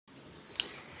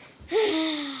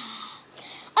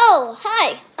Oh,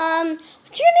 hi.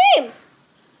 What's your name?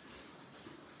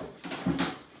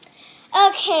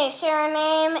 Okay, so your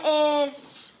name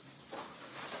is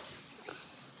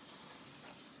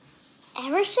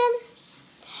Emerson?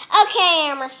 Okay,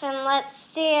 Emerson, let's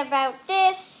see about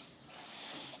this.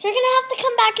 You're gonna have to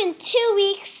come back in 2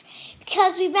 weeks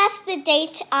because we messed the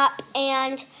date up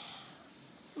and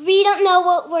we don't know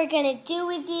what we're gonna do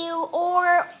with you,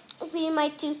 or we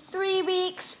might do 3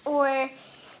 weeks or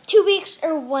 2 weeks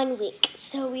or 1 week.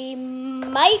 So we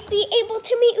might be able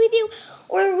to meet with you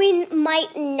or we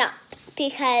might not,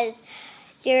 because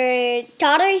your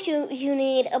daughter, you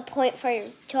need a point for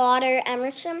your daughter,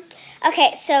 Emerson.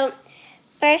 Okay, so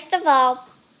first of all,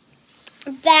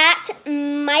 that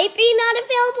might be not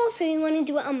available, so you want to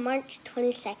do it on March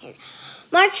 22nd.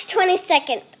 March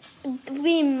 22nd,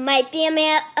 we might be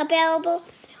available.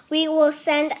 We will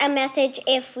send a message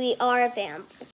if we are available.